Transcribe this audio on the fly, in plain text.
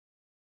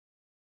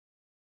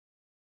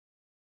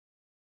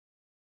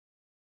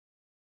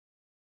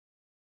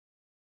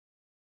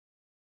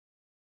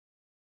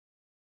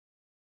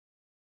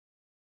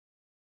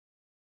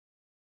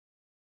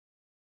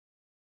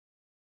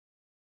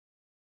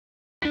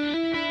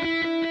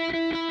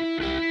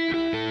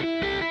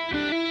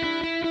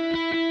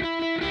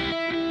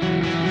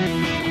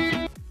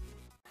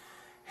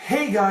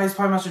Hey guys,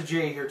 Pie Master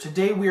J here.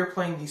 Today we are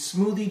playing the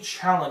Smoothie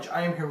Challenge.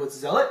 I am here with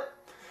Zealot.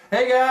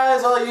 Hey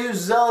guys, all you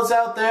zealots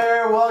out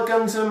there,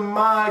 welcome to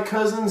my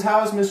cousin's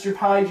house. Mr.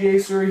 Pie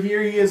Jacer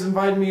here. He has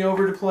invited me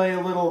over to play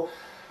a little,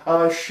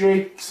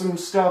 shake some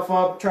stuff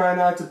up, try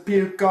not to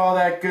puke, all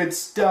that good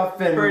stuff.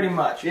 And pretty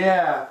much.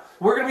 Yeah.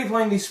 We're going to be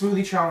playing the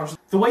Smoothie Challenge.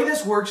 The way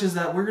this works is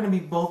that we're going to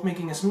be both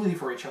making a smoothie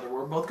for each other.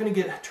 We're both going to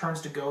get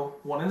turns to go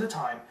one at a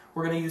time.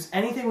 We're going to use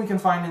anything we can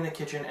find in the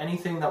kitchen,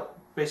 anything that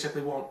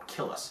basically won't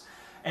kill us.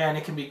 And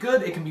it can be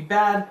good, it can be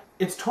bad.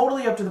 It's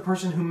totally up to the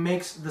person who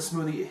makes the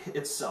smoothie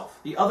itself.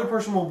 The other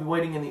person will be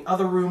waiting in the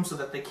other room so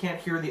that they can't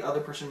hear the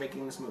other person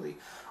making the smoothie.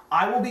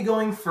 I will be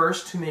going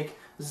first to make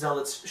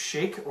Zealot's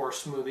shake or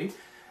smoothie,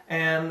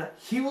 and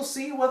he will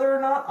see whether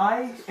or not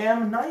I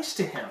am nice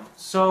to him.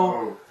 So,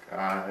 oh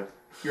God.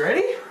 You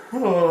ready?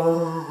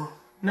 Oh.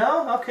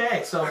 No?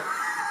 Okay, so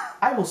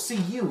I will see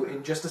you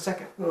in just a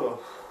second.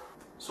 Oh.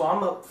 So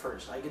I'm up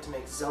first. I get to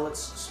make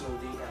Zealot's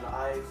smoothie, and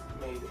I've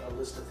made a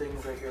list of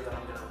things right here that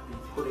I'm going to be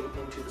putting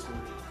into the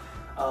smoothie.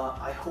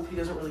 I hope he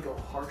doesn't really go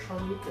harsh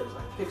on me, because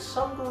I picked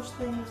some gross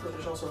things, but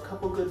there's also a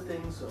couple good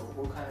things, so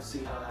we'll kind of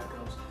see how that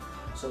goes.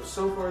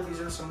 So far, these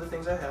are some of the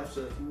things I have,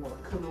 so if you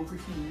want to come over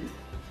here.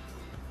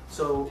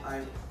 So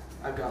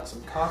I've got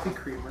some coffee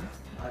creamer,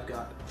 I've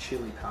got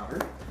chili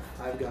powder,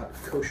 I've got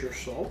kosher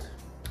salt,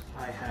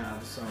 I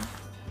have some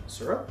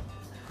syrup.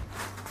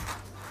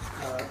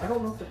 I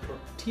don't know if they're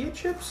tortilla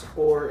chips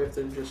or if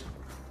they're just...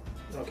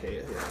 Okay,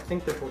 yeah, I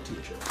think they're tortilla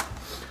chips.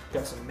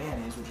 Got some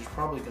mayonnaise, which is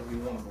probably going to be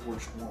one of the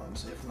worst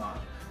ones, if not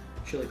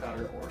chili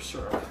powder or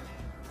syrup.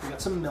 We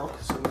got some milk,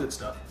 some good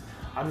stuff.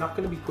 I'm not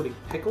going to be putting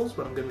pickles,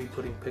 but I'm going to be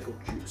putting pickle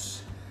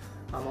juice.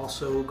 I'm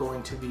also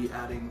going to be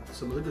adding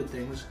some of the good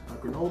things, a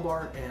granola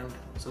bar and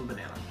some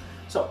banana.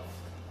 So,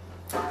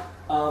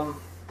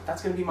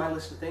 that's going to be my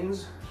list of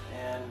things,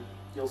 and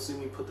you'll see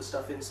me put the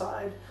stuff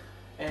inside.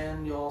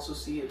 And you'll also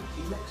see it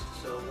be mixed,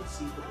 so let's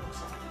see what it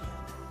looks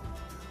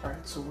like.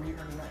 Alright, so we are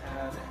going to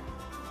add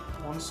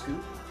 1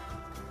 scoop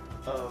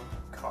of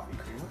coffee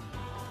creamer.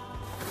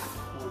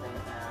 We're going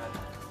to add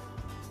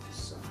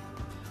some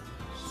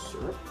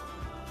syrup.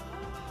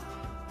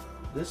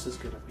 This is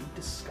going to be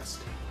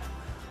disgusting.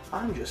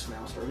 I'm just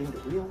now starting to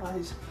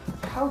realize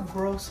how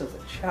gross of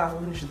a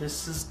challenge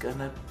this is going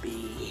to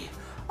be.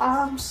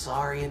 I'm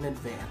sorry in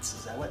advance,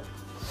 Zealot.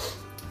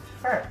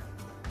 Alright,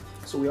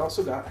 so we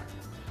also got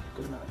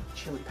good amount of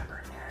chili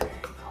pepper in there. There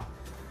you go.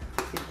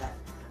 Get that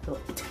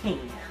little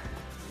ting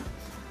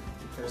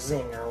or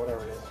zing or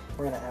whatever it is.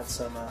 We're gonna add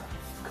some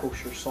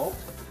kosher salt.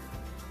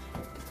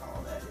 Get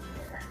all that in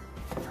there.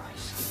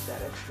 Nice, get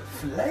that extra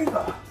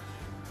flavor.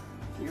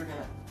 You're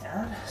gonna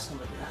add some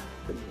of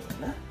the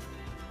banana.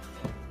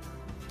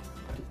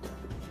 Get that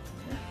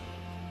banana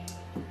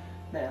in there.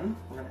 Then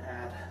we're gonna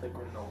add the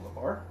granola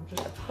bar. I'm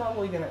just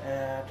probably gonna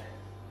add.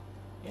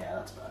 Yeah,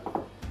 that's about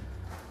it.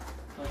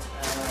 Let's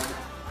add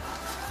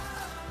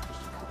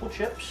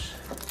chips.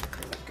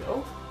 There we go.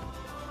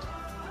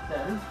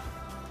 Then,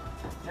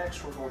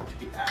 next we're going to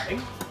be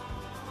adding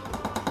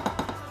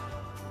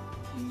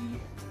the...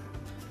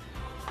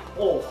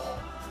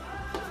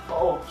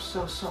 Oh,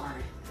 so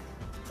sorry.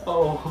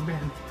 Oh,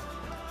 man.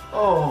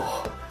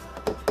 Oh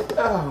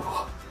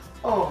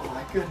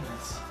my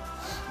goodness.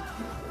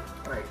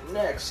 Alright,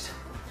 next,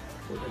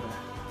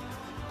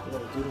 I'm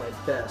gonna do my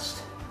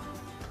best.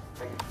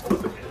 I can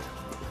open it.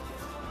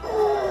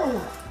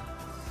 Oh!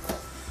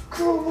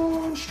 Come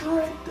on,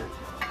 strength!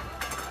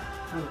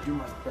 I'm gonna do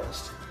my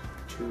best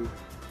to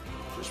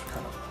just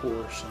kind of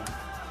pour some of the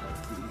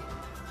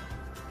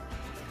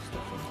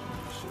stuff in here.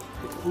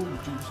 Oh,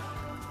 geez.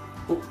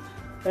 Oh,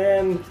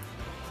 and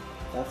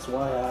that's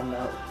why I'm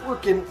not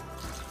working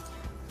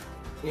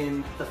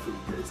in the food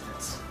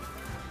business.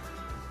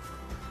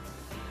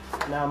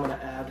 Now I'm gonna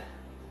add,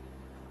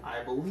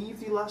 I believe,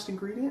 the last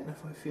ingredient, and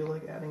if I feel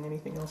like adding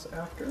anything else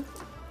after.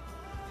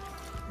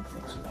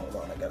 So hold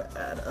on, I gotta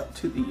add up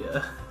to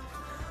the,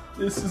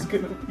 this is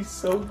gonna be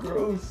so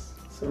gross.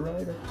 So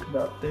right up to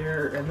about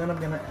there, and then I'm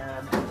gonna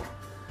add,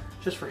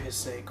 just for his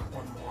sake,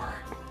 one more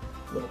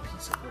little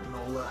piece of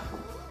granola,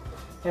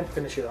 and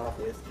finish it off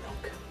with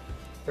milk.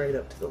 Right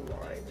up to the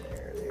line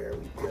there, there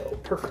we go,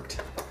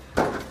 perfect.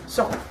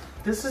 So,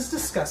 this is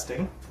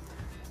disgusting,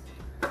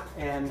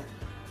 and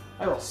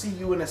I will see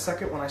you in a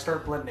second when I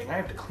start blending. I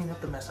have to clean up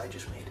the mess I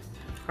just made.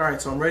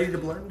 Alright, so I'm ready to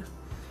blend.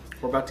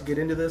 We're about to get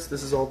into this.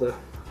 This is all the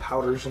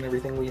powders and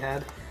everything we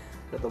had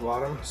at the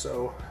bottom,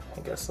 so I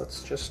guess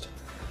let's just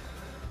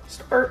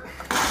start.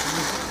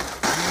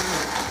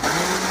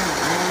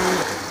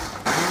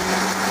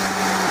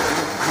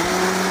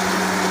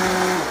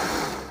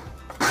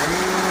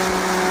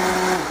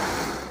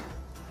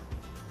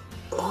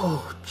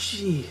 Oh,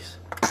 jeez.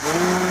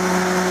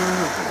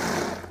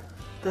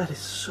 That is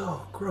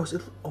so gross.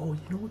 Oh,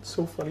 you know what's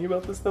so funny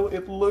about this though?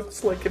 It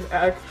looks like an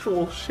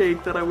actual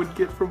shake that I would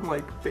get from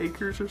like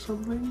Baker's or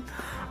something.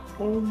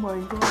 Oh my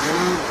god.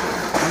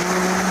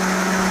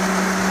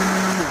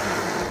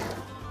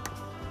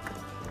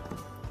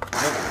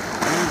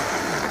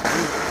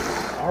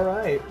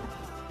 Alright.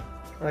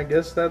 I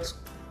guess that's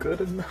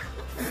good enough.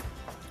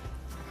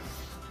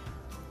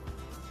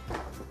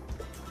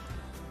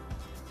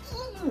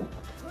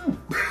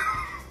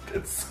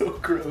 That's so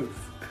gross.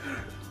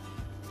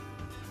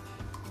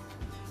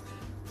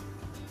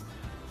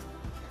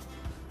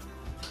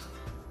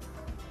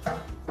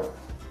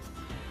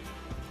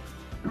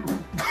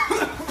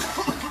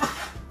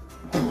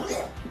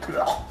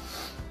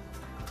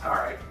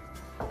 Alright.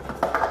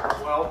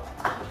 Well,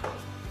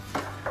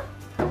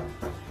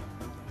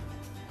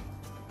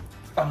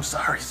 I'm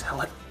sorry,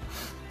 Sally.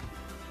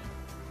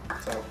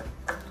 So,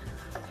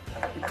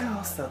 there we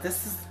go. So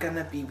this is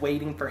gonna be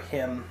waiting for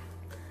him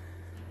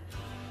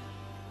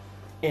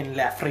in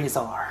La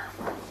Freezer.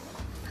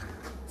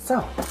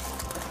 So,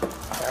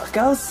 there it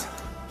goes.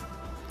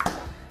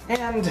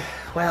 And,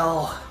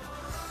 well,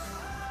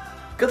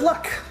 good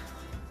luck.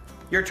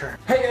 Your turn.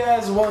 Hey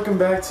guys, welcome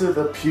back to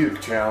the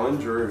puke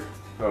challenge, or,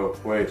 oh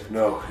wait,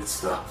 no, it's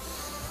the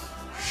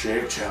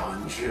shake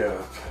challenge, yeah,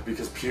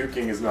 because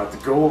puking is not the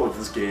goal of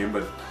this game,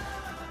 but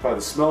by the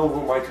smell of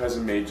what my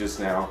cousin made just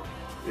now,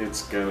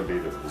 it's gonna be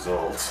the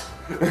result.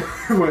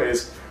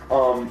 Anyways,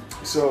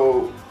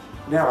 so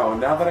now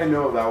that I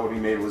know that what he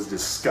made was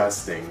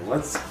disgusting,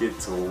 let's get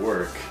to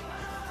work.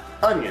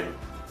 Onion,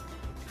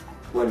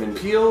 lemon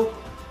peel,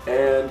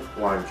 and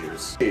lime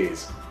juice.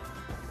 Cheese,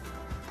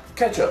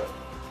 ketchup,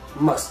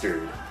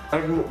 mustard,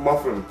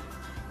 muffin,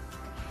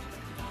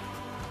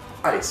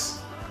 ice.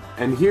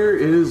 And here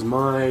is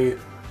my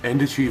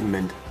end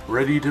achievement,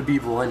 ready to be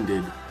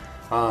blended.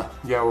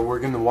 Yeah, we're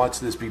gonna watch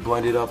this be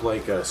blended up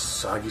like a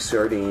soggy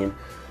sardine.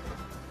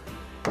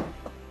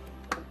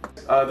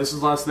 This is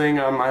the last thing.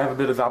 I have a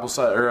bit of apple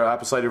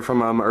cider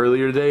from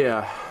earlier today.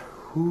 That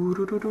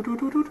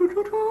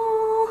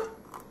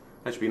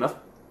should be enough.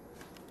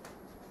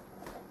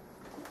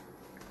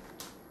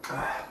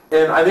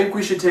 And I think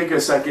we should take a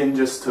second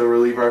just to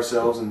relieve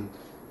ourselves. And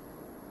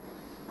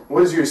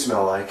what does yours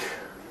smell like?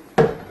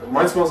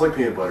 Mine smells like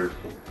peanut butter.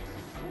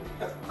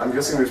 I'm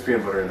guessing there's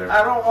peanut butter in there.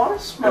 I don't want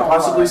to smell. And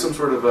possibly some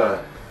sort of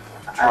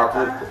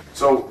chocolate.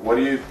 So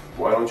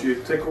why don't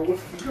you take a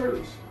whiff of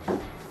yours?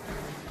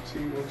 See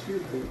what you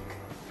think.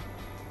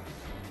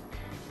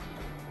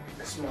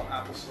 I smell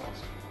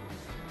applesauce.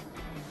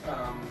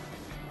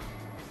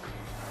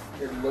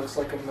 It looks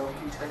like a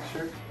milky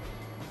texture.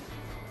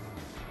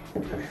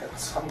 It had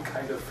some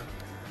kind of,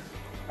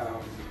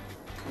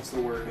 what's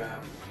the word,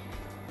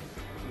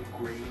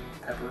 green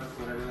pepper,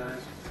 whatever that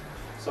is.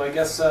 So I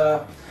guess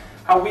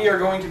how we are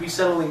going to be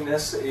settling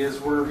this is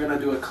we're going to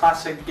do a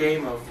classic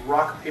game of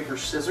rock, paper,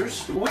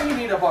 scissors. We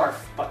need a barf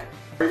bucket.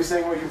 Are you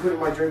saying what you put in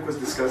my drink was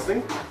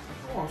disgusting?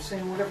 Oh, I'm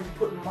saying whatever you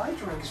put in my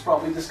drink is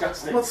probably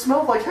disgusting. Well, it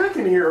smelled like heck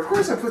in here. Of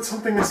course I put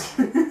something that's...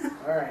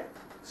 Alright,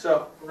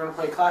 so we're going to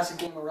play a classic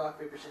game of rock,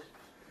 paper, scissors.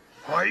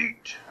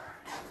 Fight!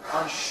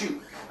 On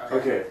shoot.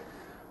 Okay.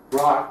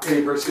 Rock,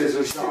 paper,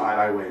 scissors, shoot. God,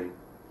 I win.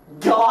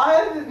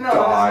 God? No, that's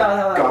not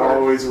how that God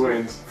works. always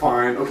wins.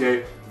 Fine,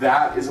 okay.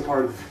 That is a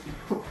part of the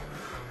video.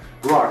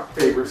 Rock,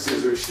 paper,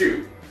 scissors,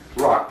 shoot.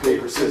 Rock,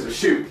 paper, scissors,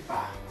 shoot.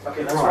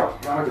 Okay, that's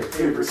right. Rock,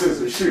 paper,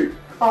 scissors, shoot.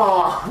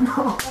 Oh,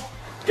 no.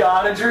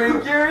 Gotta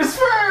drink yours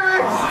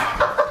first!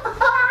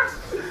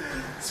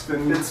 It's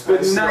been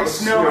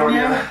nice knowing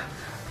you.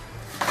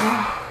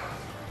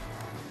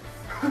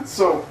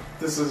 So,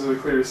 this is a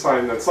clear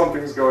sign that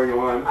something's going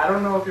on. I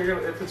don't know if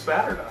it's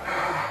bad or not.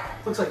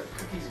 Looks like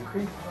cookies and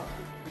cream. Huh?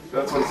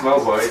 That's what it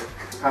smells like.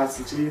 Past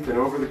the teeth and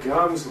over the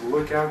gums.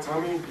 Look out,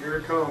 tummy. Here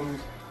it comes.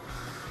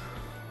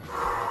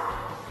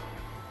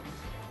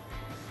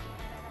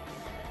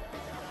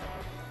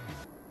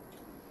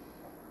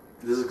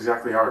 This is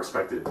exactly how I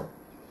expected.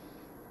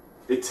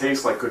 It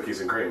tastes like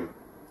cookies and cream.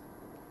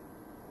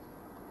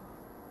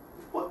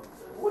 What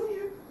do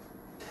you...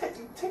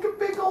 Take a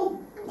big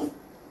old...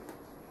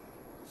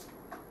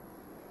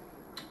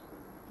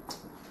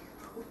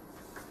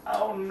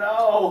 Oh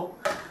no!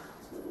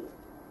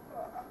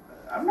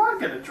 I'm not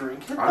gonna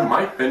drink it. I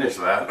might finish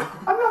that.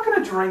 I'm not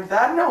gonna drink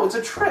that. No, it's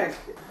a trick.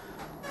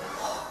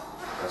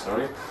 Nice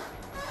knowing you.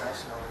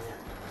 Nice knowing you.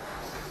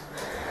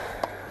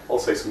 I'll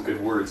say some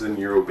good words in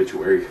your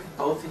obituary.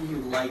 Both of you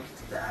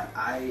liked that.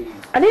 I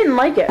didn't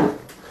like it.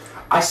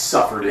 I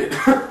suffered it.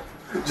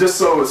 Just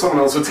so someone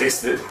else would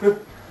taste it. Drink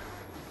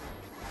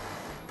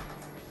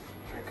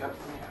up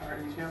my heart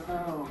as you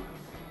go.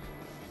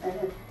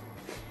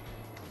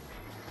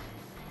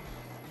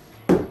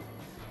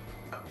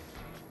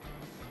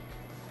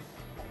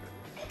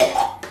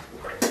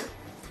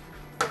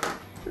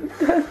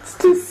 That's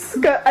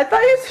disgusting. I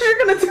thought you said you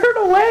were gonna turn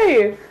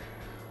away.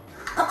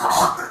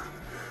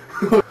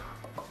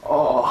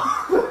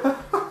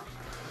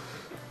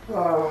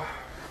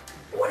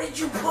 What did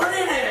you put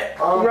in it?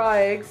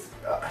 Rags.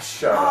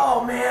 Shut up.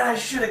 Oh man, I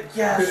should have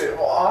guessed.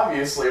 Well,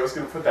 obviously, I was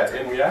going to put that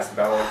in. We asked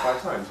about it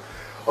like 5 times.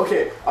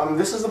 Okay,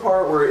 this is the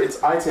part where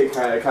it's I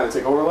kind of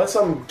take over. Let's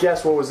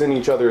guess what was in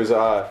each other's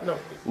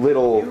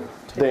little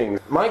things.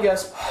 My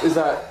guess is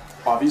that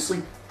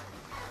obviously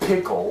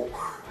pickle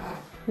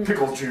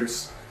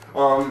juice.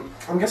 I'm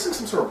guessing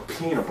some sort of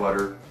peanut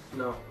butter.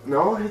 No.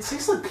 No, it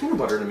tastes like peanut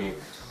butter to me.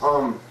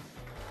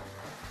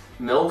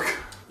 Milk.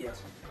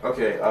 Yes.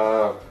 Okay.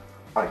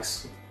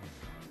 Ice.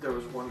 There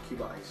was 1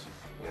 cube of ice.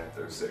 Yeah,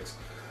 there's 6.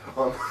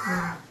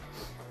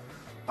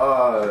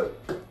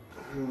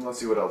 Let's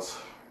see what else.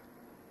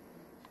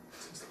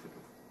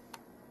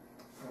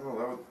 I don't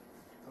know,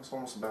 that was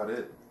almost about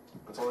it.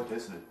 That's all I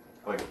tasted.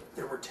 Like,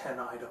 There were 10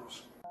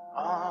 items.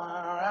 All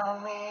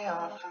around me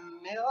are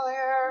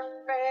familiar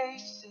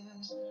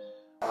faces.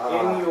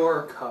 In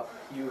your cup,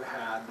 you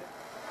had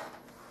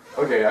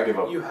okay, I give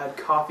up.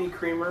 coffee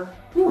creamer,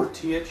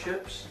 tortilla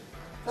chips,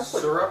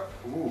 syrup.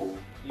 Ooh.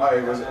 You I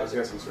had was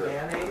getting some syrup.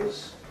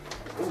 mayonnaise.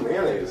 Ooh, You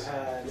mayonnaise.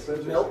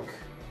 had milk,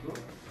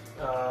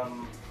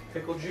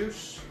 pickle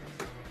juice.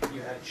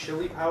 You had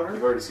chili powder.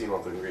 You've already seen all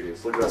the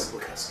ingredients. Look at us,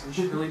 look at us.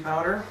 Chili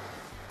powder.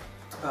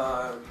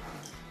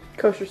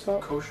 Kosher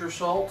salt. Kosher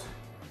salt.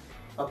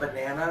 A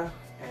banana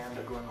and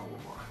a granola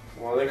bar.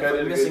 Well, I think If I did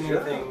I'm a missing good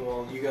job. anything,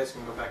 well, you guys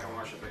can go back and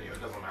watch the video.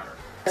 It doesn't matter.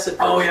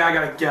 Oh yeah, I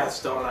gotta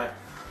guess, don't I?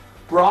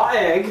 Raw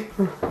egg,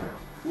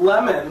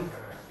 lemon,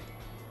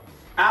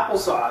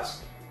 applesauce.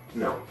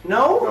 No.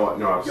 No? No,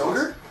 I'm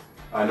Yogurt?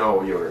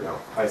 No, yogurt, no.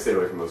 I stayed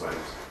away from those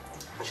items.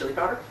 Chili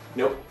powder?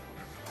 Nope.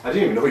 I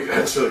didn't even know you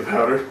had chili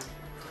powder.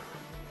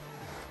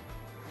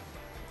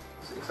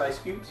 6 ice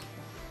cubes?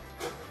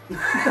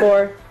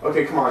 4.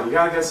 Okay, come on, you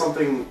gotta get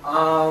something.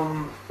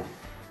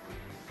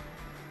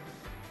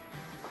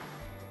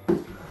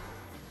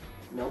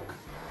 Milk?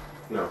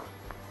 No.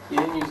 You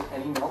didn't use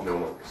any milk? No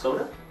milk.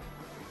 Soda?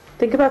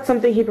 Think about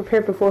something he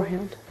prepared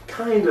beforehand.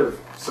 Kind of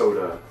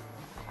soda.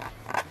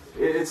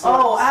 It's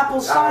Oh, not-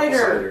 apple cider.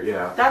 Apple cider,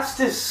 yeah. That's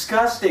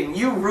disgusting.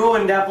 You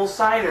ruined apple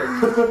cider.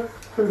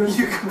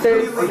 You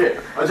completely... Okay,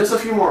 just a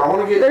few more. I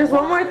want to get. There's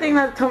one more thing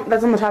that's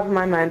on the top of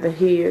my mind that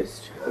he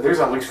used.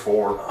 There's at least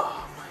 4.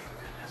 Oh my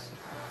goodness.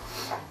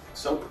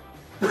 Soap.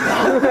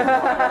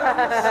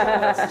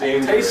 That's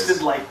dangerous.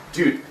 Tasted like...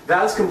 Dude,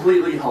 that's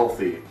completely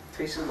healthy.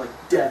 Tasted like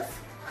death.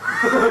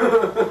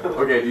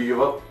 Okay, do you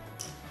give up?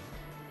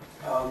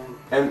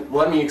 And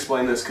let me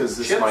explain this because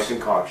this is my Chips?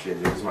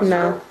 concoction. This is my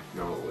No.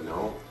 syrup.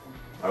 No.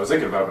 I was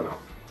thinking about it, but no.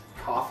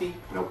 Coffee?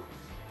 Nope.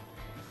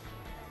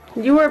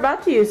 You were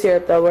about to use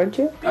syrup though, weren't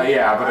you?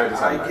 Yeah, but I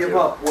decided I not give to.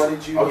 up. What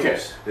did you Okay,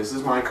 use? this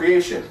is my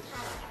creation.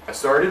 I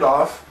started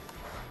off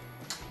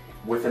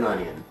with an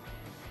onion.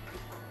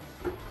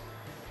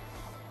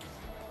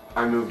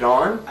 I moved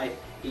on. I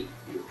hate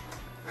you.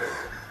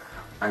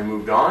 I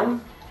moved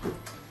on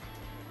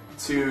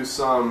to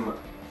some.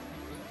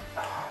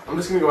 I'm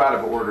just gonna go out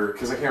of order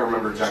because I can't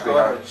remember exactly. go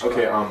ahead, just go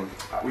Okay,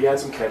 we had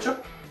some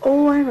ketchup.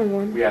 Oh, I remember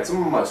one. We had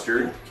some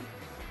mustard.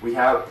 We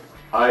had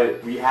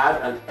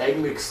an egg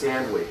mix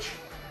sandwich,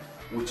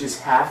 which is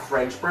half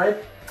French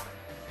bread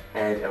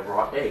and a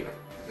raw egg.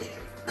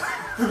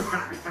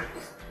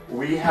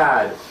 We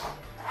had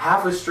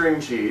half a string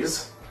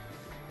cheese.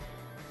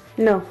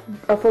 No,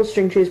 a full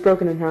string cheese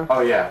broken in half.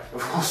 Oh yeah, a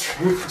full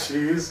string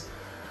cheese.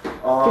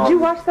 Did you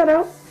wash that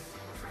out?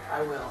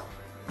 I will.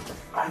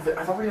 I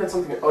thought we had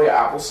something. Oh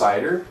yeah, apple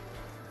cider.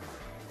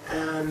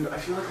 And I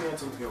feel like we had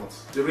something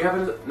else. Did we have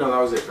it? No, that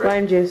was it, right?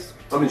 Lime juice.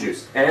 Lemon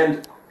juice.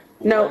 And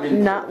No,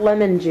 lemon not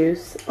lemon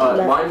juice.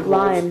 lime.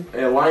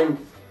 Lime.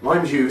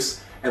 Lime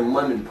juice and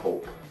lemon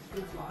pulp.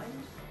 You have lime?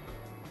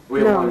 We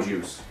have No. lime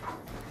juice.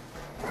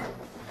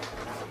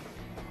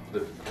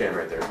 The can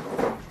right there.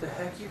 The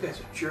heck? You guys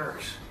are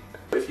jerks.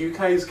 If you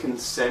guys can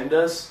send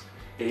us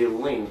a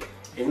link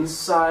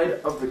inside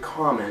of the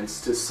comments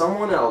to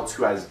someone else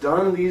who has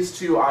done these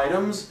 2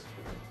 items,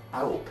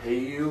 I will pay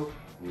you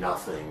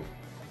nothing.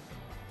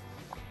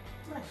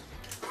 Nice.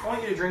 I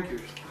want you to drink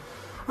yours.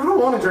 I don't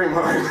want to drink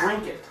mine.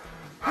 Drink it.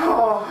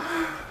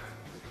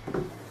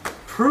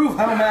 Prove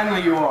how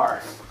manly you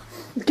are.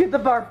 Get the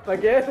barf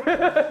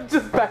bucket.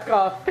 Just back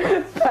off.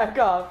 Back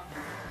off.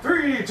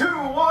 3, 2,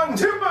 1,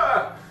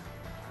 timber!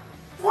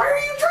 Why are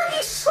you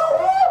drinking so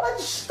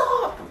much?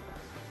 Stop.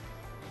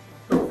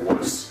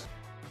 Whoops.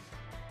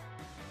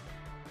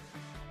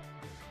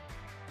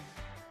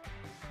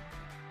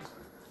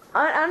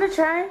 I'm gonna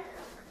try.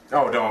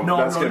 Oh, don't. No,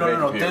 That's no, gonna no, make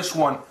no, no. me This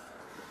one.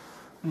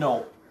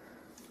 No.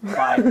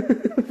 Bye.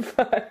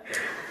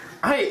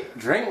 I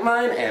drank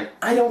mine and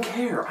I don't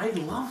care. I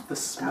love the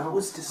smell. That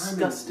was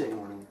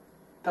disgusting.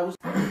 That was...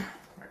 Alright,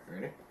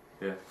 ready?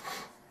 Yeah.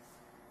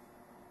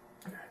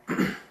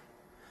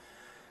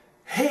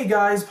 Hey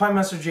guys, Pie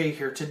Master J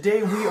here.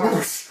 Today we are...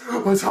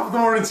 What's up, the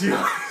morning to you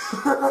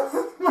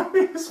guys? My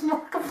name is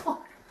Markiplier.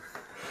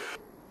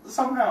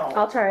 Somehow...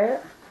 I'll try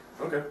it.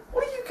 Okay.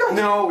 What are you guys...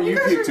 No, you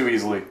guys puke are- too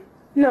easily.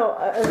 No.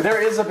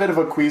 There is a bit of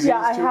a queasiness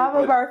Yeah, I to have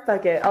it, a barf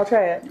bucket. I'll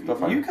try it.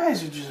 You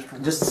guys are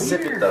just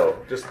sip it weird. though.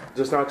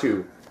 Just not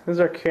too. This is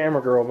our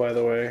camera girl, by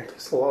the way.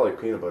 It's a lot like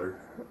peanut butter.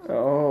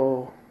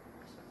 Oh.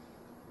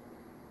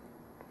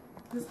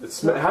 It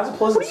has a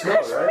pleasant smell,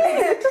 right?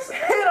 It just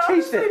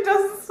Taste it.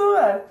 doesn't smell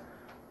bad.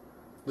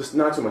 Just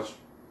not too much.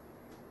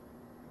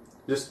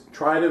 Just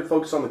try to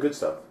focus on the good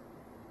stuff.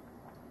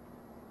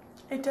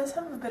 It does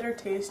have a bitter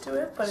taste to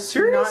it, but it's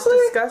Seriously?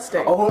 not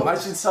disgusting. Oh, I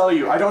should tell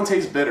you, I don't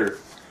taste bitter.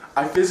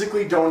 I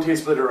physically don't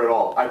taste bitter at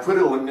all. I put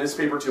a litmus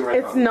paper to my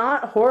It's mouth.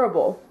 not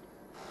horrible.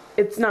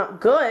 It's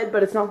not good,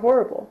 but it's not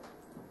horrible.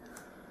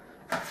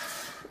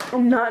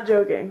 I'm not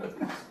joking.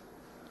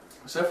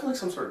 There's definitely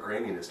some sort of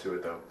graininess to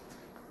it, though.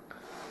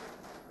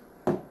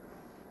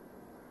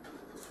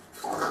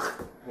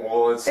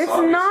 sucks.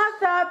 It's not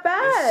that It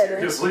bad.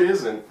 seriously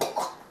isn't.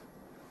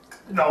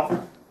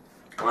 No.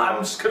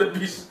 I'm just gonna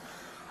be. It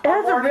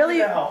has a really,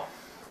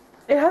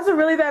 it has a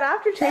really bad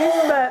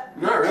aftertaste, but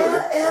Not really.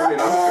 I mean,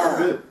 I'm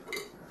good.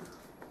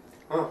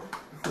 Huh.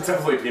 It's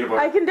definitely peanut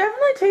butter. I can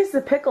definitely taste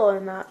the pickle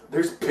in that.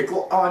 There's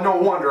pickle. Oh, no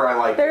wonder I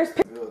like it. There's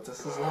You know what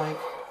this is like?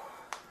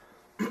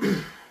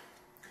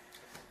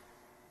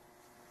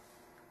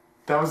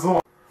 That was the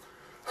one.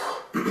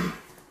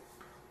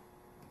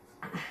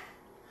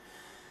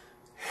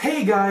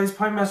 Hey guys,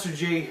 Pie Master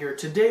J here.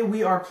 Today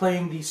we are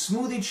playing the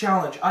Smoothie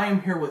Challenge. I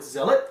am here with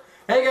Zealot.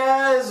 Hey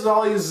guys,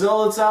 all you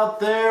zealots out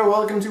there,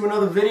 welcome to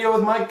another video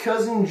with my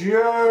cousin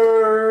Geronimo.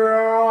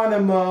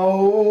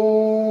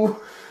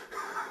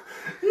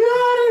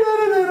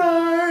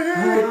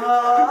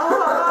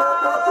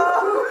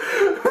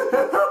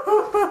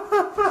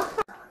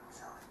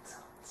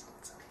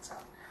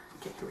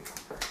 Okay, here we go.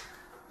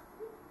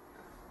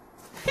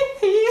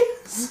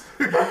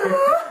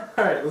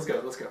 Alright, let's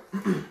go, let's go.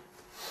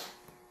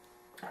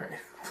 Alright,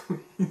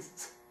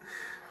 please.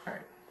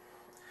 Alright.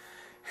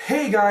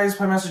 Hey guys,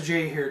 Pie Master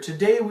J here.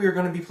 Today we are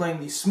going to be playing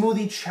the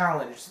Smoothie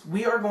Challenge.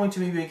 We are going to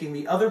be making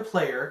the other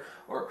player,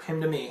 or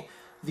him to me,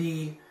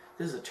 this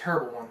is a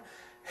terrible one.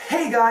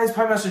 Hey guys,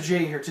 Pie Master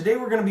J here. Today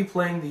we're going to be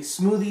playing the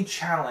Smoothie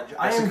Challenge.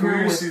 I am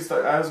here with...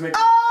 I was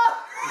making...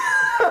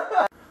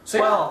 So,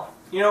 well,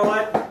 you know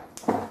what?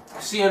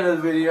 See the end of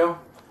the video.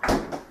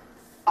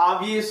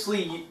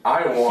 Obviously,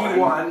 I won. He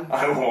won.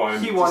 I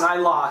won. He won. I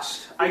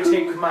lost. I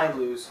take my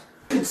lose.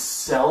 You could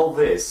sell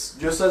this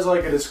just as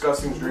like a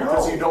disgusting drink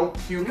because you don't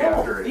puke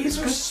after it. These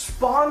are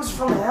spawns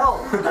from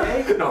hell.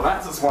 Okay? No,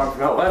 that's a spawn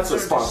from hell. That's a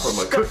spawn from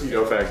a cookie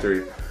dough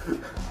factory.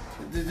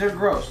 They're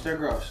gross. They're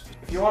gross.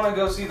 If you want to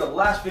go see the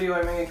last video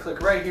I made,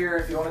 click right here.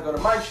 If you want to go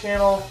to my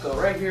channel, go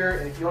right here.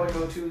 And if you want to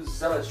go to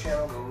Zealot's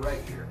channel, go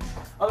right here.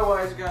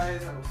 Otherwise,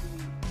 guys, I will see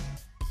you.